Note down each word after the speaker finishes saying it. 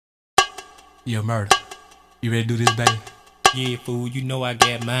Yo, Murder, you ready to do this, baby? Yeah, fool, you know I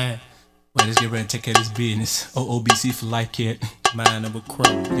got mine. Well, let's get ready to take care of this business. OOBC for life, kid. Mine of a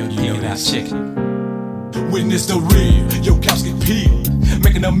crow. Yo, you know that. Check it. Witness the real, yo, cops get peeled.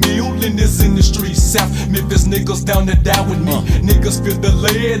 Making a meal in this industry. South Memphis niggas down to die with me. Niggas feel the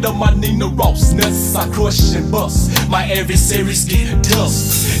lead of my Nina Ross nuts. I crush and bust. My adversaries get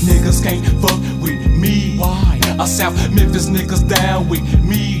dust. Niggas can't fuck with me. Why? I South Memphis niggas down with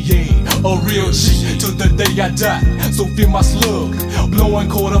me, yeah. A real G till the day I die. So feel my slug. Blowing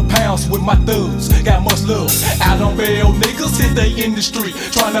quarter pounds with my thugs. Got much love. Out on bail, niggas hit the industry.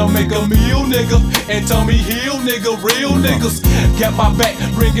 Tryna make a meal, nigga. And Tommy Hill, nigga. Real niggas. Got my back,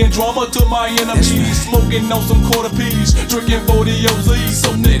 bringing drama to my enemies. Smoking on some quarter peas. Drinking 40 OZs.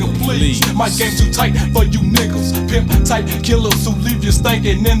 So nigga, please. My game too tight for you niggas. Pimp type killers who leave you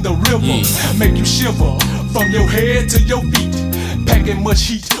stinking in the river. Make you shiver from your head to your feet. Packing much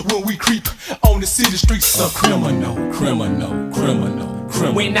heat when we creep on the city streets. A criminal.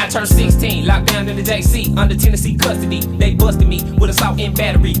 When I turned 16, locked down in the JC, under Tennessee custody, they busted me with assault and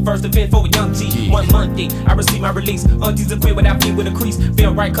battery. First offense for a young G. 1 Monday, I received my release. Aunties acquit without feet with a crease.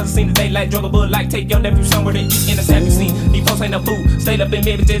 Feel right cause it seemed the daylight. Drug a bullet like take your nephew somewhere and eat in the sack you see. These folks ain't no fool. Stayed up in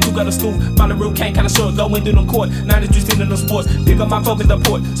Memphis, just to go to school. Follow the route, came kinda short, go into them court. Not interested in the sports. Pick up my focus, the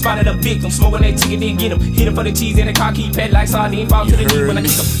port. Spotted a victim, smoking that chicken, then get him. Hit him for the cheese in the car, keep pet like sardine. Fall to the knee when I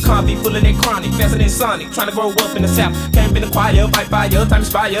kick him. Convict full of that chronic, faster than Sonic. Trying to grow up in the South. Can't been a choir, fight fire, time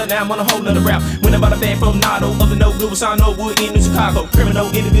expire. Now I'm on a whole nother route. Went about a bag from Nado. Other no good was on no wood in New Chicago. Criminal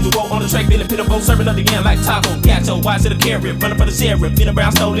individual on the track, feeling pitiful. Serving up again like taco. Gato, wise to the carrier. Running for the sheriff. In a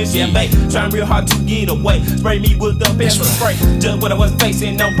brown stolen shit, babe. Trying real hard to get away. Spray me with the pepper spray. Just what I was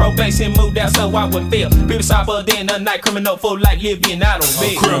facing, no probation. Moved out so I would fail. People sharper than a night criminal for like living out on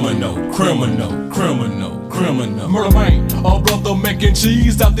bed. Criminal. Murder man, a brother making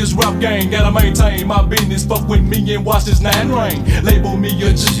cheese out this rap gang. Gotta maintain my business, fuck with me and watch this 9 rain. Label me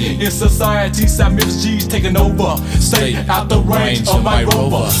a G in society, South Memphis G's taking over. Stay out the range of my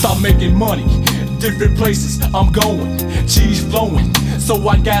rover. Stop making money, different places I'm going. Cheese flowing, so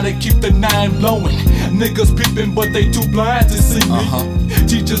I gotta keep the 9 blowing. Niggas peeping, but they too blind to see me.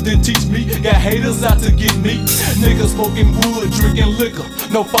 Teachers didn't teach me, got haters out to get me. Niggas smoking wood, drinking liquor,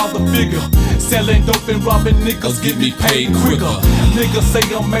 no father figure. Selling dope and robbing niggas, get me paid quicker. Niggas say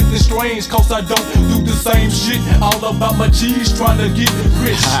I'm acting strange, cause I don't do the same shit. All about my cheese, trying to get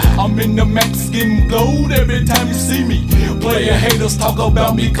rich. I'm in the max, getting blowed every time you see me. Player haters talk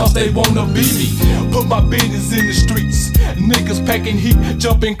about me, cause they wanna be me. Put my business in the streets. Niggas packing heat,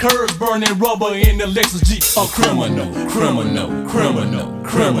 jumping curves, burning rubber in the Lexus Jeep. A criminal.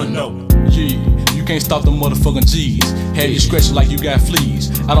 Yeah, you can't stop them motherfucking G's. Have you scratching like you got fleas.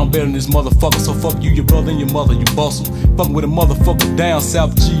 I don't bet on this motherfucker, so fuck you, your brother, and your mother, you bustle. Fucking with a motherfucker down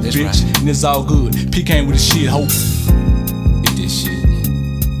South G, that's bitch, right. And it's all good. P came with the shit, hope. Hit this shit.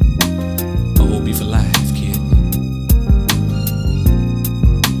 OOB for life.